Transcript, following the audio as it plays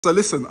So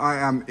listen, I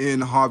am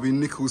in Harvey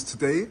Nichols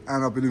today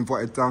and I've been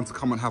invited down to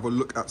come and have a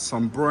look at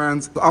some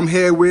brands. I'm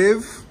here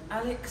with...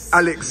 Alex.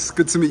 Alex,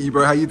 good to meet you,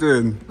 bro. How you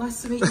doing?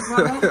 Nice to meet you,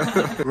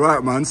 brother.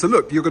 Right, man. So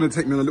look, you're going to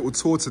take me on a little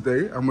tour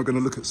today and we're going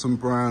to look at some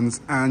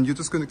brands and you're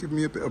just going to give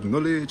me a bit of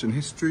knowledge and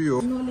history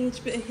or...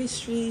 Knowledge, bit of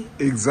history.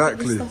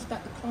 Exactly. Stuff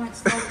that the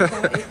clients love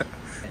about it.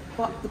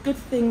 But the good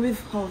thing with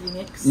Harvey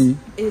Nichols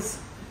is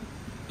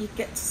you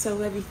get to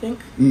sell everything.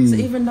 So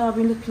even though I've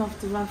been looking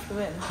after Ralph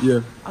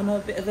Lauren, I know a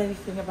bit of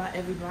everything about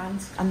every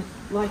brand. And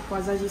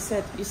likewise, as you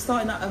said, you're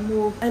starting at a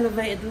more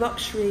elevated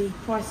luxury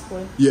price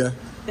point. Yeah.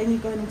 Then you're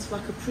going into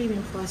like a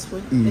premium price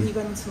point. Then you're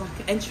going into like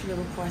an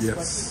entry-level price point,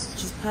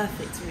 which is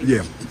perfect, really.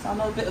 Yeah. So I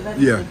know a bit of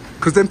everything. Yeah,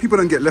 because then people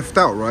don't get left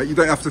out, right? You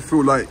don't have to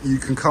feel like you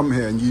can come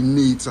here and you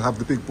need to have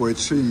the big boy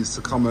cheese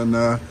to come and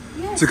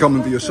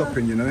do your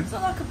shopping, you know? It's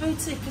not like a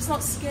boutique. It's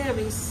not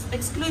scary. It's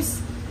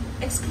exclusive.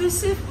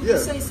 Exclusive? Would you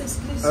say it's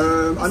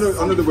exclusive? I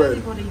know the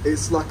word.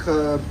 It's like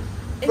for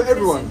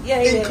everyone.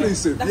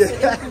 Inclusive.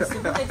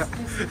 Inclusive.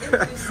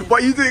 Inclusive.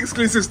 But you do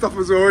exclusive stuff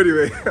as well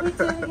anyway. We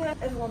do, yeah.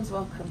 Everyone's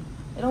welcome.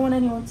 You don't want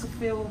anyone to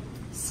feel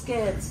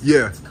scared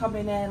to come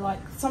in there. Like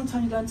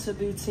sometimes you go into a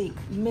boutique,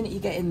 the minute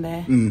you get in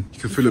there, you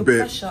can feel a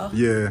bit pressure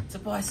to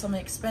buy something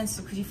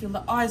expensive because you feel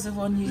the eyes are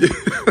on you.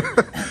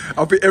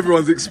 I think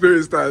everyone's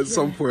experienced that at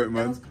some point,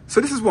 man.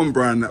 So this is one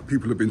brand that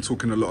people have been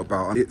talking a lot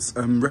about. It's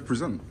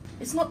Represent.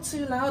 It's not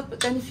too loud, but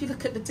then if you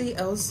look at the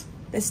details,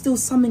 there's still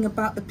something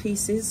about the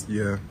pieces.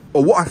 Yeah.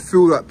 Or what I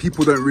feel that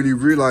people don't really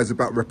realise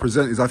about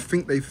Represent is I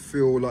think they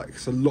feel like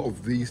it's a lot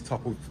of these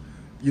type of,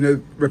 you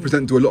know,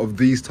 Represent do a lot of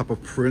these type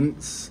of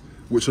prints,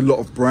 which a lot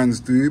of brands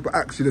do, but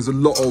actually there's a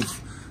lot of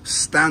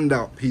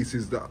standout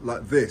pieces that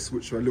like this,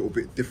 which are a little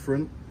bit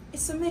different.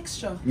 It's a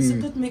mixture. It's a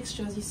good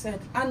mixture, as you said.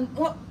 And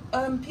what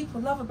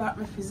people love about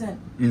Represent,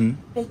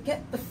 they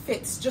get the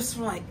fits just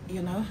right,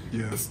 you know?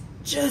 Yeah. It's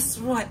just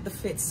right, the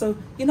fits. So,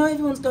 you know,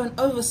 everyone's going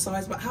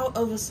oversized, but how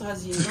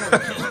oversized are you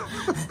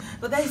going?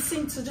 But they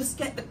seem to just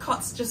get the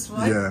cuts just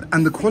right. Yeah,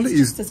 and the quality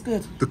is just as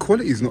good. The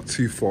quality is not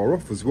too far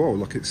off as well.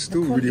 Like it's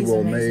still really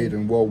well made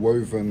and well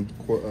woven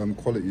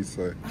quality.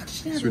 So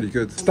actually, it's really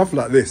good. Stuff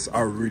like this, I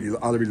really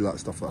like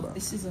stuff like that.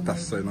 This is amazing.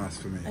 That's so nice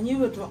for me. And you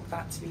would rock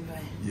that, to be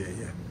fair. Yeah,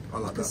 yeah. I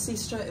like that. I can see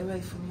straight away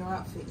from your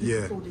outfit. You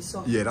can pull this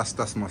off. Yeah,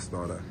 that's my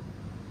style there.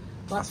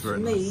 But for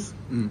me,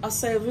 I'll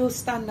say a real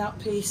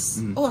standout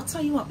piece. Oh, I'll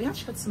tell you what, we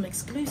actually got some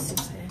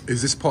exclusives here.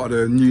 Is this part of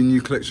the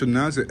new collection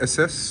now? Is it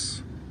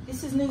SS?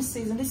 This is new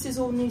season. This is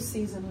all new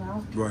season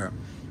now.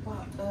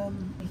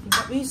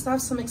 But we used to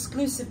have some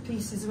exclusive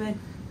pieces where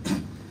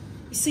you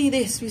see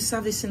this. We used to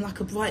have this in like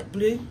a bright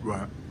blue.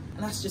 Right.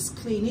 And that's just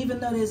clean. Even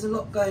though there's a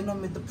lot going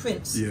on with the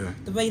prints,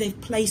 the way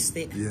they've placed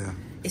it,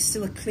 it's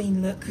still a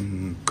clean look.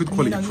 Good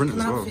quality print as well. You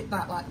can outfit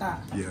that like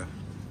that. Yeah.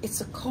 It's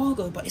a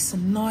cargo, but it's a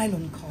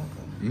nylon cargo.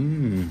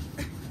 You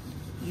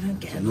don't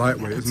get it.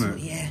 Lightweight, isn't it?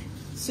 Yeah.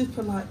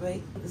 Super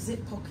lightweight. The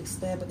zip pockets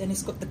there, but then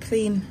it's got the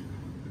clean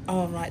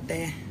R right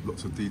there.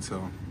 Lots of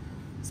detail.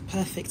 It's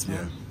perfect,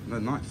 man. Yeah. No,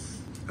 nice.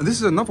 And this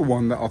is another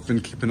one that I've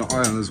been keeping an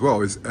eye on as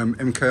well, is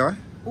MKI.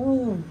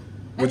 Oh,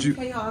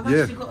 MKI. I've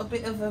actually got a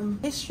bit of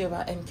history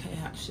about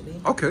MKI, actually.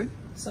 Okay.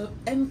 So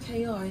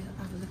MKI,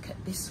 have a look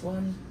at this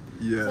one.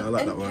 Yeah, so I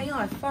like that one.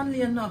 MKI,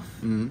 funnily enough,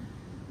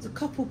 there's a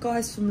couple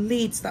guys from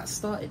Leeds that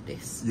started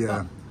this. Yeah.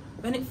 But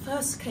when it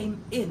first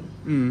came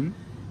in,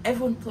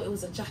 everyone thought it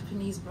was a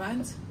Japanese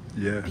brand.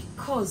 Yeah.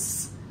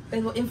 Because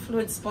they were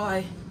influenced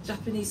by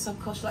Japanese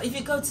subculture. Like if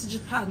you go to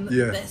Japan,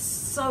 they're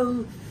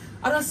so,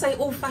 I don't say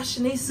all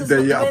fashionistas,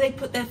 but the way they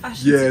put their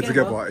fashion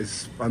together.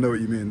 I know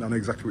what you mean. I know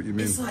exactly what you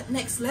mean. It's like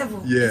next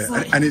level. Yeah, it's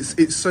like, and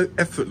it's so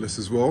effortless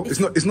as well.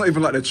 It's not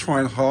even like they're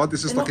trying hard.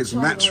 It's just like it's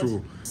natural.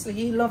 Hard. So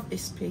you love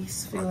this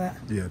piece, feel that?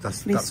 Yeah,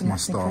 that's my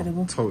style.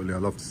 Incredible. Totally, I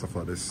love stuff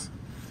like this.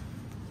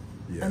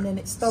 Yeah. And then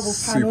it's double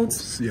panelled.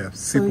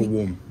 Super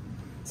warm.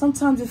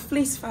 Sometimes with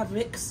fleece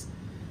fabrics,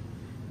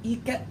 you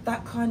get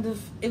that kind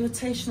of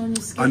irritation on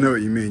your skin. I know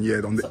what you mean,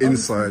 yeah, on the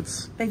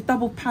insides. They've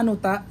double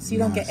panelled that, so you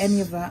don't get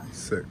any of that.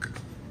 Sick.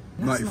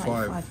 And that's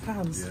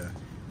 £95. Yeah.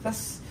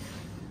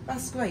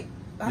 That's great.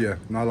 Yeah,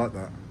 no, I like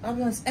that. I'll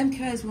be honest,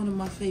 MK is one of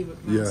my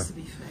favourite brands, to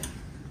be fair.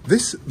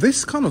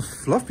 This kind of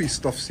fluffy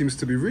stuff seems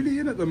to be really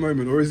in at the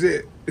moment, or is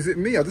it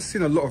me? I've just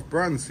seen a lot of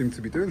brands seem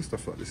to be doing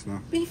stuff like this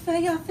now. Be fair,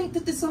 yeah, I think the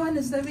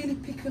designers, they're really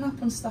picking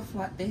up on stuff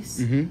like this.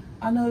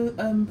 I know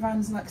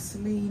brands like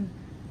Celine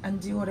and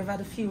Dior, they've had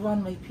a few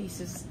runway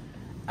pieces,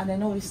 and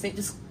then obviously it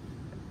just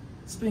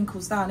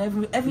sprinkles down.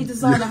 Every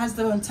designer has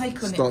their own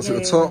take on it. Starts at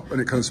the top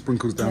and it kind of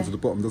sprinkles down to the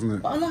bottom, doesn't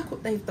it? But I like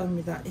what they've done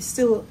with that. It's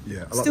still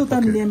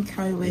done in the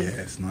MK way. Yeah,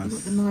 it's nice.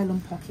 You've got the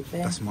nylon pocket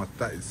there.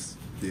 That is.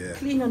 Yeah.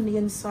 Clean on the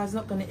inside, it's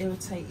not going to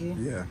irritate you.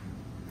 Yeah.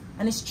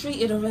 And it's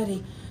treated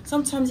already.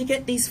 Sometimes you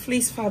get these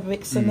fleece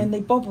fabrics and then they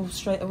bobble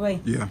straight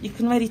away. Yeah. You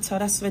can already tell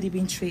that's already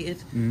been treated.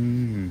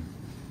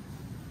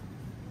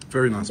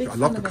 Very nice. I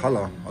love the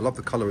colour. I love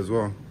the colour as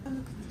well.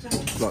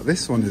 Like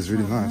this one is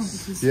really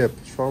nice. Yeah,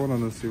 try one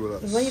on and see what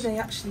that's... The way they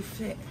actually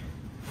fit.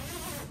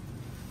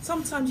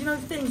 Sometimes, you know,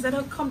 things, they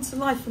don't come to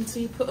life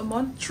until you put them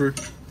on. True.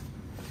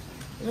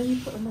 When you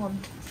put them on,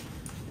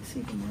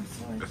 see from my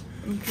side.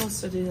 And you can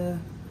also do the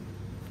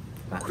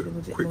back a little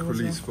bit quick more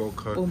release as well.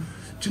 Velcro. Boom.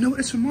 Do you know what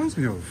this reminds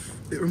me of?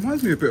 It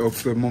reminds me a bit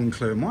of the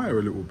Moncler Maya a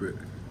little bit.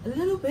 A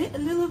little bit, a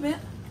little bit.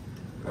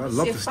 I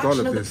love the style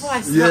of this.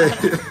 Price, yeah.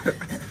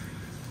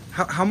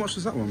 How much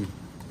was that one?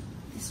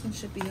 This one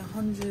should be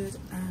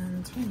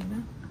 120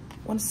 now.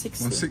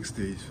 160.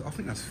 160. I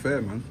think that's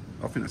fair, man.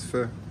 I think that's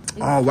fair.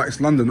 Yeah. Oh, Wax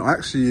London. I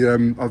actually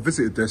I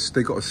visited this.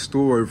 They got a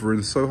store over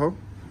in Soho.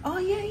 Oh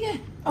yeah, yeah.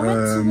 I went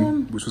to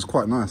them. Which was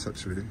quite nice,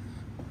 actually.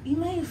 You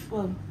may have.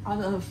 Well, I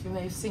don't know if you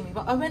may have seen me,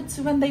 but I went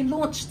to when they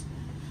launched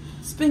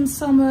Spring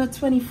Summer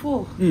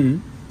 24.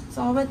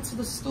 So I went to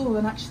the store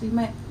and actually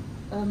met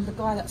the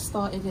guy that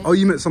started it. Oh,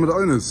 you met some of the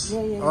owners?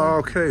 Yeah, yeah, yeah. Oh,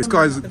 okay.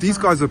 These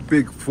guys are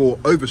big for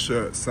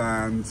overshirts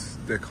and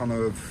they're kind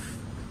of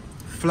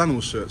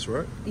flannel shirts,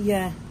 right?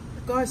 Yeah.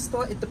 The guy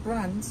started the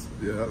brand.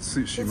 Yeah, that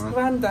suits you, man. His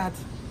granddad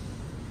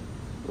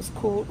was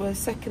called, well, his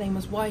second name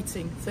was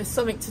Whiting. So it's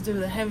something to do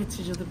with the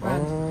heritage of the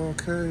brand. Oh,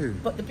 okay.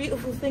 But the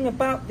beautiful thing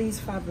about these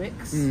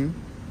fabrics,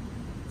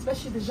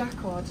 especially the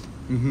jacquard,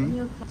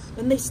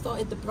 when they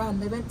started the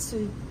brand, they went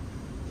to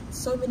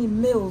so many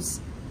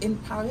mills in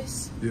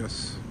Paris.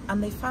 Yes.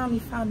 And they finally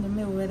found a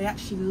mill where they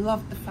actually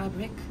loved the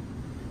fabric.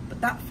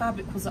 But that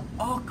fabric was an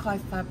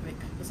archive fabric.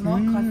 It was an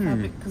archive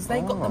fabric because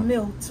they got the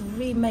mill to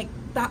remake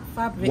that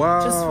fabric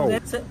just for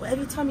them. So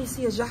every time you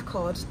see a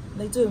jacquard,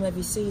 they do them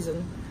every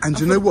season. And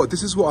you know what?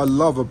 This is what I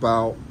love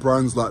about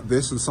brands like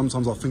this, and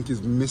sometimes I think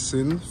is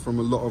missing from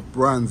a lot of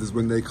brands, is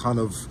when they kind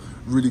of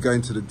really go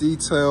into the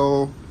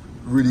detail,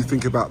 really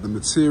think about the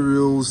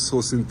materials,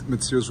 sourcing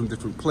materials from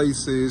different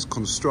places,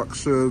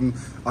 construction.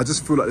 I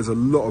just feel like there's a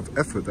lot of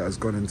effort that has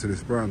gone into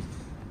this brand.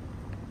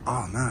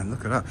 Oh man,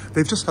 look at that.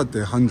 They've just had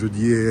their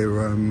 100-year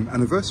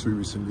anniversary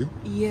recently.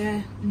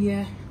 Yeah,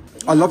 yeah.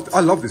 I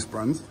love this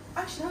brand.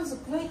 Actually, that was a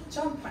great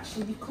jump,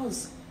 actually,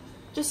 because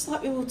just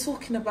like we were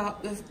talking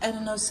about with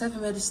N07,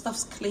 where the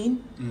stuff's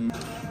clean.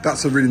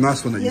 That's a really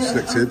nice one that you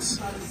selected.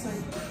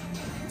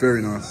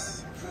 Very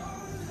nice.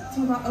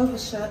 Talking about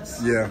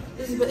overshirts. Yeah.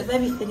 This is a bit of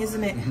everything,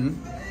 isn't it?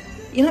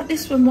 You know what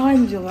this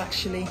reminds you of,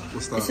 actually?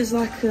 What's that? This is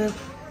like a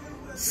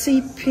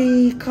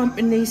CP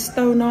company,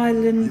 Stone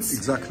Island.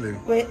 Exactly.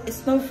 Where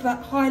it's known for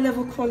that high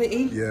level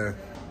quality. Yeah.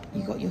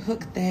 You got your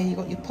hook there, you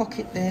got your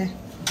pocket there.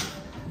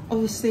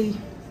 Obviously,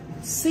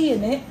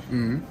 seeing it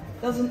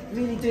doesn't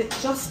really do it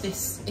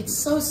justice. It's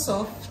so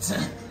soft,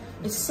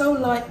 it's so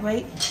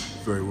lightweight.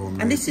 Very well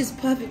made. And this is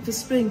perfect for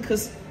spring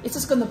because it's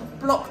just going to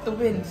block the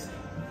wind.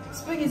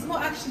 Spring is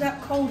not actually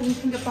that cold when you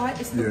think about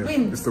it, it's the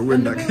wind. It's the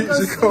wind that keeps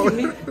you cold.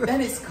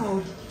 Then it's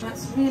cold.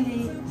 That's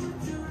really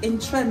in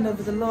trend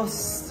over the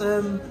last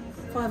 5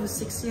 or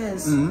 6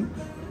 years.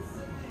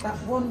 That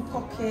one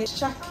pocket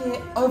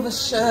jacket,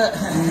 overshirt,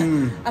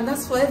 and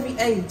that's for every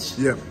age.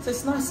 Yeah. So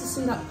it's nice to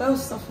see that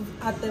those stuff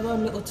have had their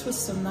own little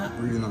twists on that.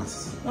 Really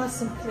nice.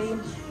 Nice and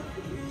clean.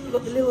 You've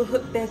got the little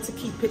hook there to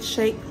keep it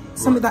shape.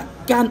 Some of that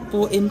Gant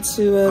brought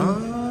into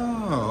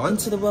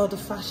the world of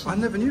fashion. I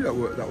never knew that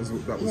was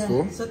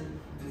for. So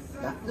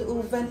that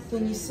little vent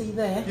thing you see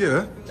there.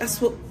 Yeah. That's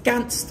what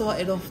Gant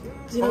started off.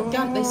 You know,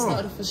 Gant, they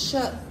started off a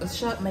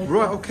shirt maker.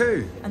 Right.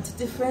 Okay. And to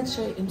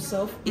differentiate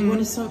himself, he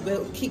wanted something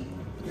that would keep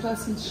the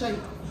person's shape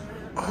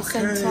at the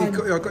same time.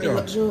 Got you.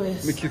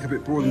 Luxurious. Make it a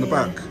bit broad in the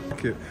back.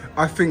 Okay.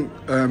 I think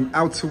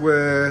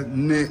outerwear,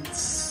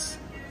 knits,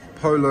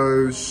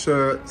 polos,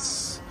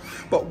 shirts,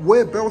 but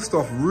where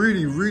Belstaff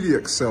really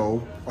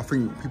excel, I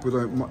think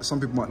some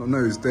people might not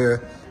know, is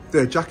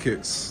their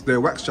jackets, their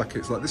wax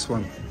jackets like this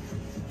one.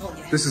 Oh,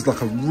 yeah. This is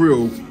like a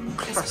real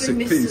classic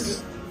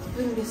piece.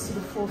 Bring this to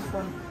the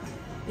forefront.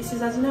 This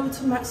is, as you know, we're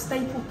talking about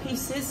staple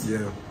pieces.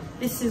 Yeah.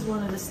 This is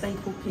one of the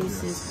staple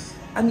pieces. Yes.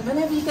 And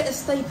whenever you get a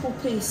staple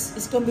piece,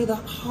 it's going to be the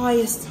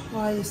highest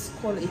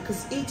quality,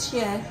 because each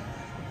year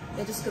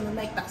they're just going to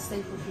make that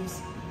staple piece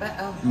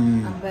better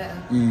and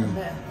better and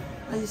better.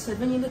 As you said,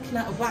 when you're looking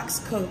at a wax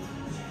coat,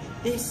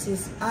 this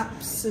is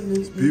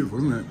absolutely beautiful,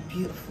 isn't it?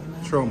 Beautiful,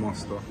 man.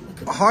 Trailmaster.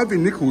 Harvey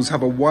Nichols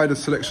have a wider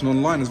selection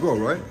online as well,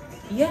 right?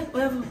 Yeah,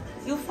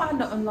 you'll find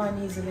that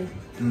online easily.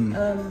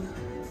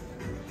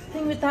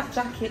 Thing with that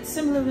jacket,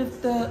 similar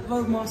with the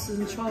Roadmasters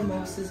and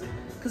Trailmasters,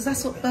 because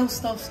that's what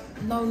Belstaff's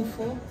known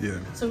for. Yeah.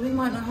 So we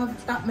might not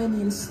have that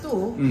many in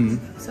store.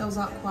 Sells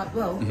out quite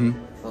well,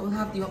 but we'll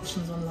have the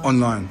options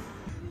online.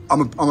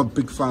 I'm a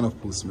big fan of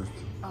Paul Smith.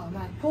 Oh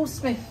man, Paul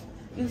Smith.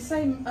 You were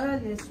saying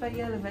earlier it's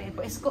very elevated,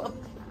 but it's got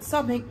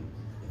something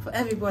for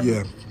everybody.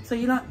 Yeah. So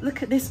you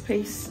look at this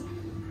piece.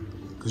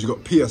 Because you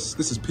got PS.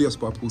 This is PS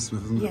by Paul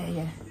Smith, isn't it? Yeah,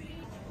 yeah.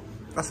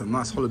 That's a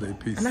nice holiday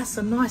piece. And that's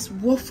a nice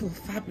waffle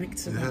fabric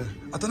to that.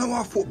 I don't know why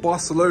I thought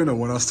Barcelona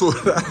when I saw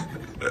that.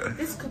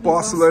 This could be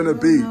Barcelona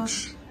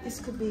Beach. This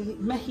could be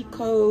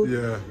Mexico.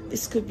 Yeah.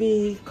 This could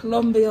be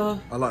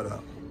Colombia. I like that.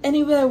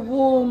 Anywhere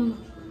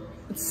warm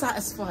and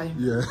satisfying.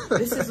 Yeah.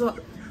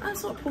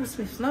 That's what Paul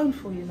Smith's known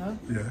for, you know.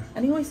 Yeah.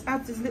 And he always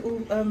adds his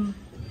little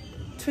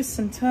twists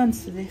and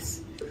turns to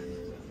this.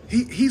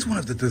 He's one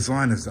of the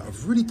designers that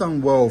have really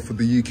done well for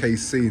the UK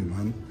scene,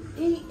 man.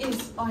 He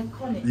is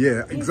iconic.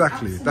 Yeah,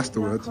 exactly. That's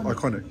the word.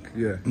 Iconic.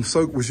 Yeah.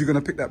 Was you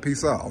gonna pick that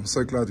piece out? I'm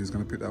so glad he was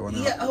gonna pick that one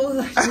out. Yeah. Oh,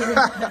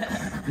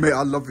 yeah. Mate,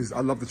 I love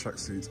the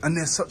tracksuits, and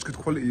they're such good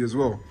quality as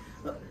well.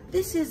 Look,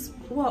 this is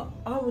what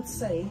I would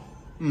say.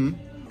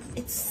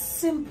 It's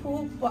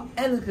simple but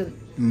elegant.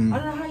 I don't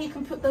know how you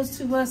can put those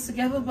two words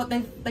together, but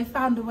they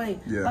found a way.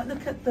 Yeah. Like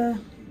look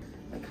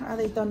how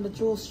they've done the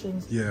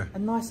drawstrings. Yeah. A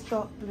nice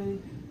dark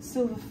blue,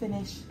 silver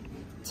finish,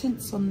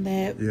 tints on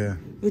there. Yeah.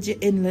 With your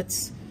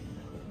inlets.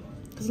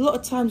 Because a lot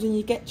of times when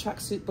you get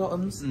tracksuit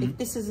bottoms, if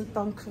this isn't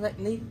done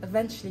correctly,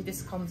 eventually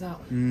this comes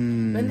out.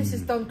 When this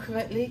is done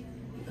correctly,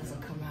 it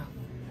doesn't come out.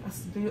 That's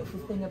the beautiful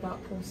thing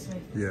about Paul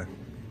Smith. Yeah.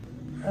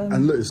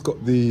 And look, it's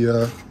got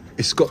the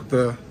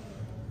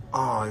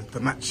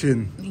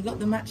matching. You got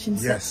the matching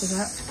set for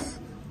that.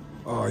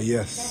 Oh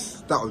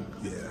yes,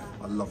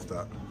 I love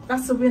that.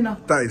 That's a winner.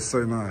 That is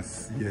so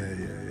nice. Yeah.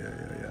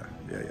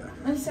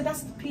 And so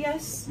that's the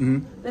PS.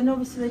 Then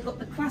obviously they got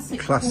the classic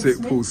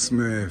Paul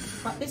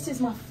Smith. But this is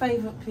my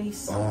favourite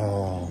piece.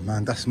 Oh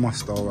man, that's my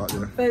style right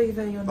there. Very,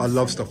 very honest. I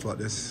love stuff like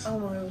this.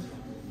 Oh.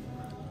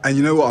 And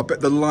you know what? I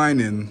bet the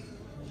lining,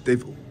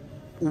 they've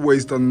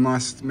always done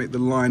nice to make the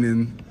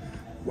lining.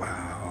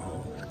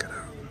 Wow, look at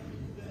that.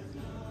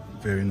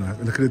 Very nice.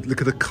 And look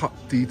at the cut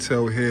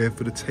detail here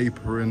for the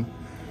tapering.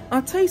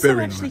 I'll tell you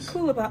something actually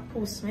cool about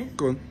Paul Smith.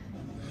 Go on.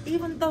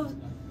 Even though the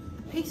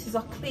pieces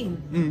are clean,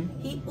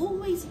 he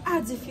always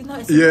adds, if you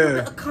notice, a little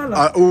bit of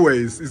colour.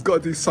 He's got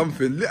to do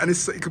something. And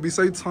it could be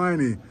so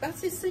tiny.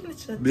 That's his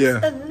signature. Yeah.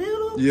 Just a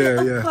little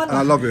bit of colour. And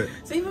I love it.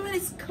 So even when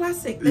it's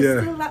classic,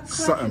 there's still that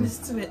crackiness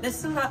to it. There's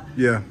still that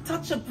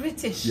touch of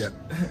British. Yeah.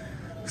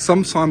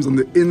 Sometimes on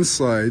the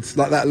inside,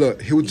 like that,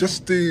 look, he'll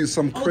just do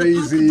some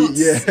crazy,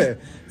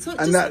 so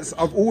and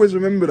I've always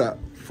remembered that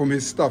from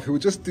his stuff. He'll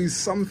just do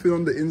something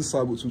on the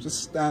inside which will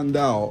just stand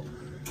out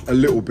a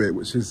little bit,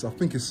 which is, I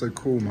think is so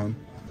cool, man.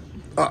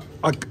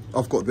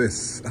 I've got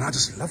this, and I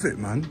just love it,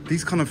 man.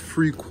 These kind of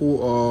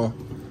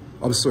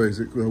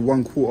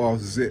 1/4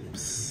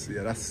 zips.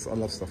 Yeah, I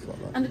love stuff like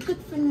that. And the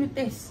good thing with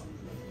this,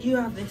 you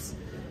have this.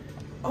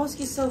 Ask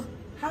yourself,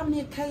 how many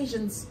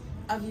occasions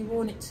have you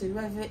worn it to?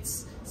 Whether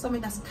it's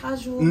something that's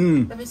casual,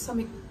 whether it's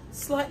something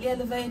slightly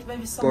elevated,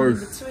 whether it's something in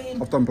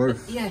between. I've done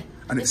both. Yeah.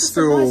 And it's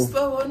still still a nice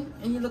throw on,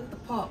 and you look the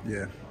part.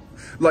 Yeah.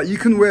 Like you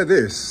can wear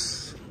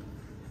this,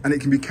 and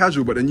it can be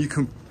casual, but then you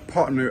can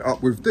partner it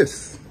up with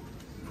this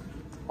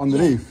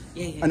underneath,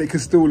 and it can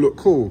still look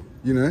cool,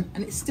 you know.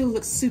 And it still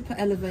looks super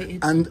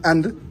elevated. And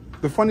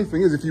the funny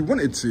thing is, if you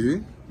wanted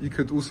to, you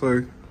could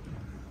also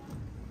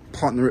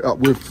partner it up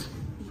with.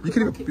 You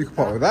could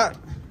partner with that.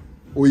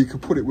 Or you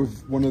could put it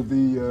with one of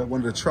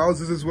the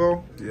trousers as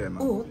well. Yeah, man.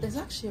 Or there's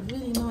actually a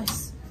really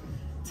nice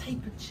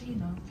tapered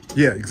chino.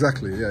 Yeah,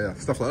 exactly. Yeah.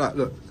 Stuff like that.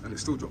 Look, and it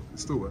still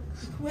works.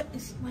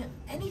 It's like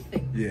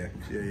anything. Yeah.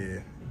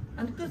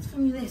 And the good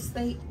thing with this,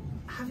 they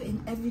have it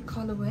in every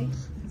colourway.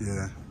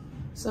 Yeah.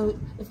 So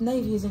if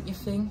navy isn't your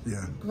thing,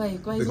 grey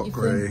isn't your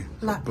thing,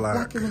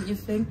 black isn't your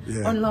thing.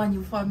 Yeah. Online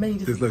you'll find many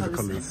different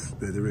colours. There's loads of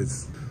colours. There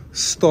is.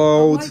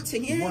 Styled.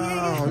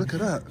 Wow, look at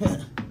that.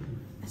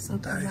 So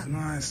that is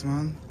nice,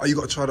 man. Oh, you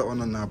got to try that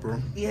one on now,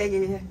 bro.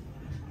 Yeah.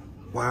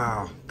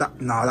 Wow,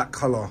 that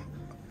colour.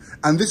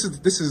 And this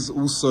is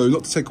also,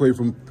 not to take away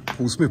from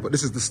Paul Smith, but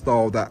this is the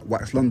style that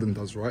Wax London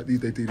does, right? They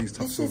do these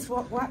types of... This is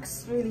what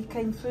Wax really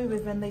came through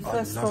with when they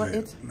first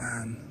started. It,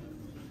 man.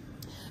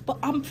 But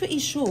I'm pretty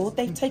sure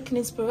they've taken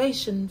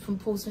inspiration from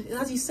Paul Smith.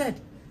 As you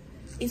said,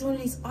 he's one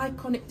of these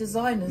iconic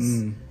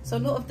designers. So a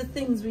lot of the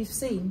things we've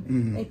seen,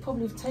 they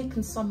probably have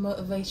taken some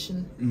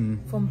motivation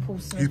from Paul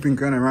Smith. He's been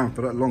going around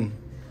for that long.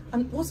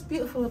 And what's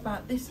beautiful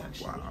about this,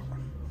 actually,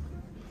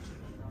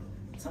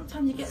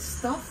 sometimes you get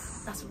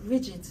stuff that's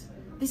rigid.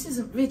 This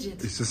isn't rigid.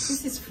 This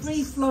is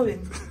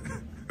free-flowing.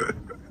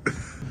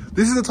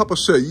 This is the type of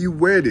shirt, you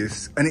wear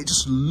this and it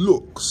just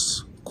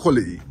looks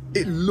quality.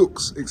 It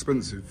looks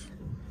expensive.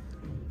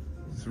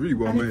 It's really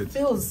well made. It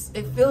feels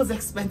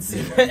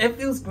expensive. It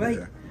feels great.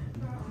 Yeah.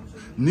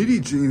 Nudie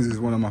Jeans is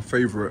one of my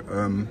favourite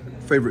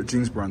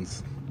jeans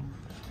brands.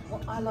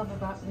 What I love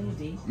about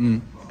Nudie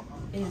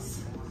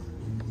is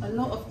a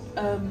lot of,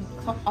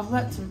 I've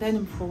worked in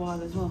denim for a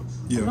while as well.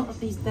 A lot of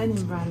these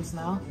denim brands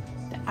now,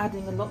 they're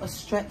adding a lot of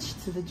stretch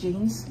to the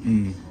jeans.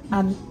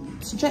 And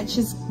stretch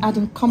is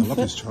adding comfort. I love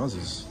his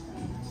trousers.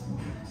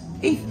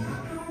 Ethan,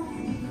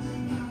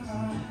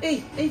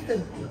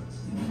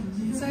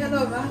 say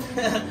hello, man.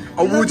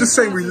 Oh, we were just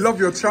saying we love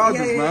your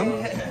trousers,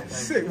 man.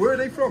 Sick, where are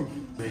they from?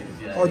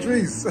 Oh,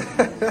 Dries.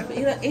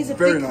 He's a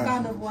big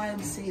fan of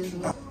YMC as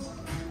well.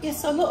 Yeah,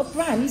 so a lot of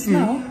brands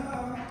now,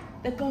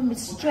 they're going with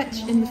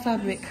stretch in the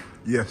fabric.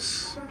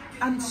 Yes.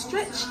 And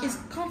stretch is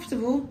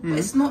comfortable, but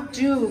it's not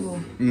durable.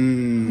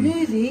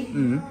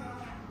 Nudie,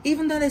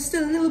 even though there's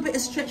still a little bit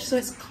of stretch, so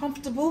it's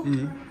comfortable,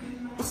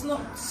 it's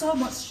not so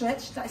much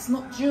stretch that it's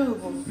not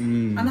durable.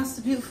 And that's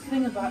the beautiful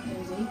thing about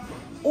Nudie.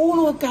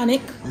 All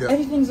organic,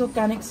 everything's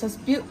organic, so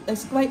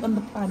it's great on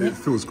the planet. It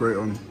feels great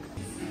on.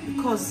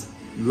 Because,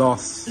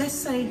 let's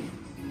say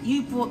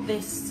you bought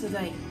this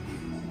today,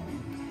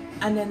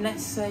 and then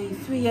let's say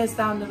 3 years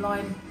down the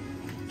line,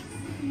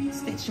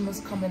 stitching was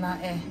coming out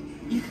here.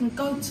 You can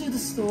go to the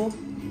store,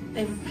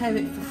 they repair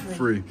it for free.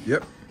 Free,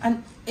 yep.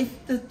 And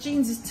if the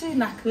jeans is too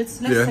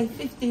knackered, let's say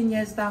 15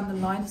 years down the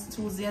line, it's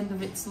towards the end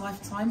of its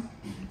lifetime,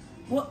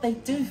 what they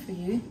do for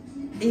you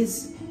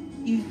is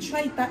you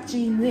trade that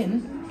jean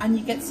in and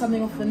you get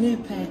something off a new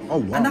pair. Oh,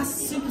 wow. And that's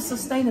super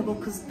sustainable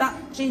because that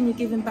jean you're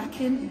giving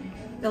back in,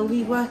 they'll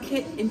rework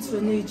it into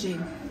a new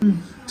jean.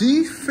 Do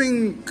you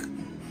think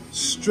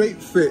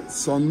straight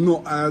fits are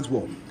not as,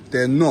 well,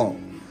 they're not,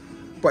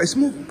 but it's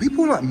more,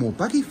 people like more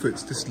baggy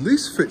fits, this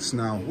loose fits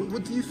now.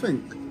 What do you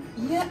think?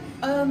 Yeah,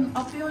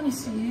 I'll be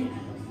honest with you.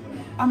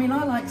 I mean,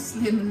 I like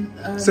slim.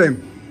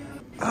 Same.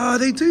 Ah,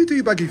 they do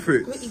baggy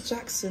fits. Gritty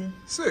Jackson.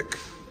 Sick.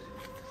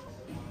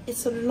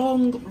 It's a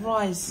long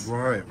rise.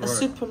 Right. A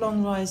super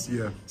long rise.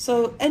 Yeah.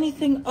 So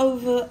anything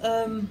over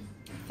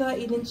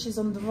 13 inches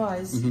on the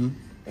rise,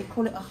 they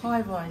call it a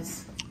high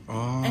rise.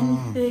 Ah.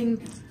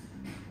 Anything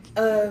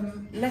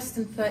less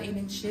than 13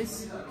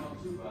 inches,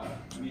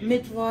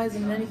 mid-rise,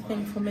 and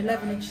anything from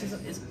 11 inches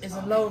is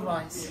a low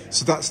rise.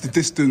 So that's the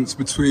distance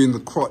between the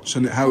crotch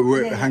and how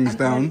it hangs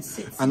down,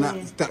 and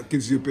that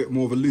gives you a bit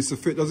more of a looser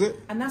fit, does it?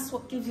 And that's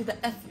what gives you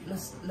the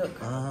effortless look.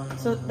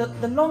 So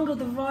the longer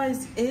the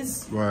rise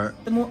is,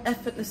 the more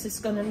effortless it's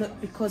going to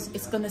look because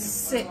it's going to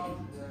sit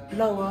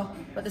lower,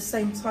 but at the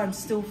same time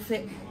still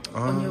fit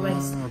on your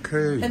waist.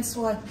 Okay. Hence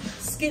why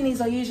skinnies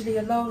are usually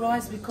a low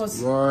rise because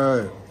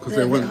because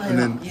they went and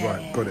then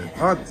got it.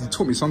 Ah, you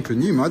taught me something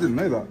new, man. I didn't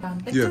know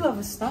that. They do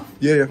other stuff.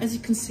 Yeah. As you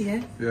can see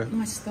here. Yeah.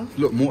 Nice stuff.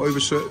 Look, more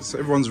overshirts.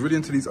 Everyone's really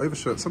into these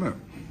overshirts, isn't it?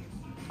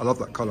 I love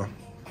that colour.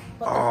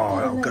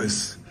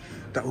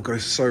 That will go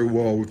so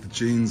well with the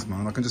jeans,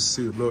 man. I can just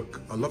see the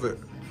look. I love it.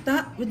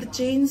 That with the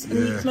jeans,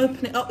 and you can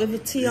open it up with a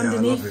tee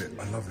underneath.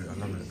 I love it.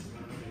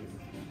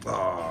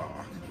 Ah,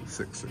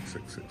 sick.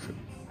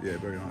 Yeah,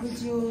 very nice.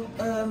 With your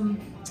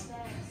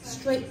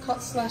straight cut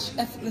 /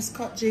 effortless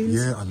cut jeans.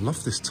 Yeah, I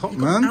love this top, You've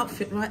got man. an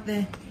outfit right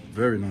there.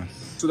 Very nice.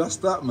 So that's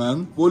that,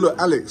 man. Well, look,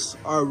 Alex,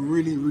 I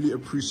really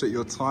appreciate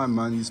your time,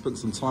 man. You spent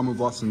some time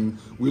with us and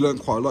we learned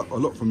quite a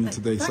lot from you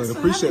today. Thanks so I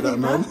appreciate that,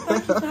 man.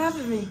 Thank you for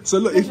having me. So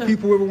look, if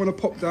people ever want to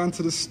pop down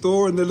to the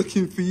store and they're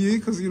looking for you,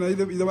 because you know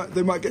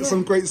they might get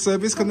some great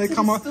service, can they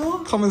come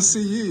and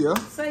see you? Yeah.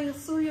 Say I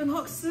saw you in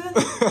Hoxton.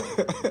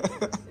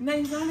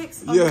 Name's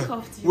Alex. I'll look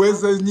after you.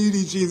 Where's those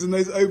nudie jeans and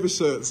those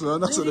overshirts,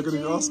 man? That's what they're going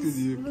to be asking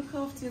you. Look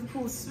after you,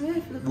 Paul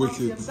Smith. Look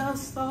after your bell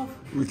staff.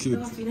 Wicked.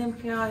 Look after your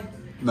MPI.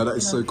 No, that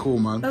is so cool,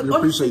 man. No, we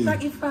appreciate you.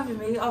 Thank you for having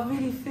me. I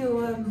really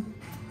feel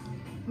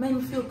made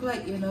me feel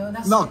great, you know.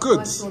 That's no, what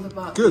good. it's all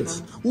about. Good. You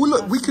know? Well,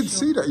 look, we could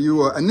see that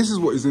you are, and this is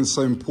what is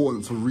so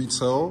important for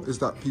retail, is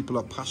that people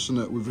are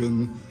passionate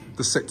within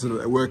the sector that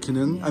they're working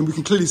in, and we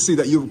can clearly see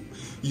that you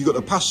got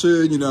the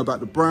passion, you know about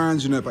the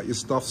brands, you know about your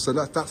stuff. So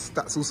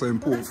that's also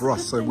important for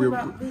us. So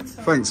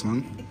thanks,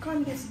 man. It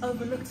kind of gets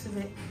overlooked a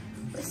bit,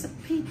 but it's a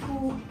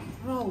people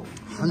role.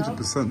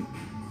 100%.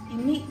 You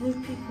meet new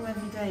people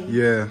every day.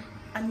 Yeah.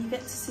 And you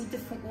get to see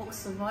different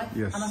walks of life.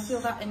 Yes. And I feel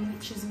that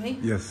enriches me.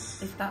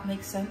 Yes. If that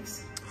makes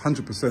sense.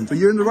 100%. But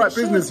you're in the right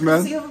business,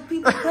 man. See other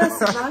people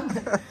person,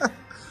 man.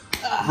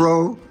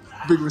 Bro,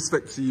 big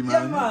respect to you,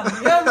 man.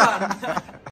 Yeah, man.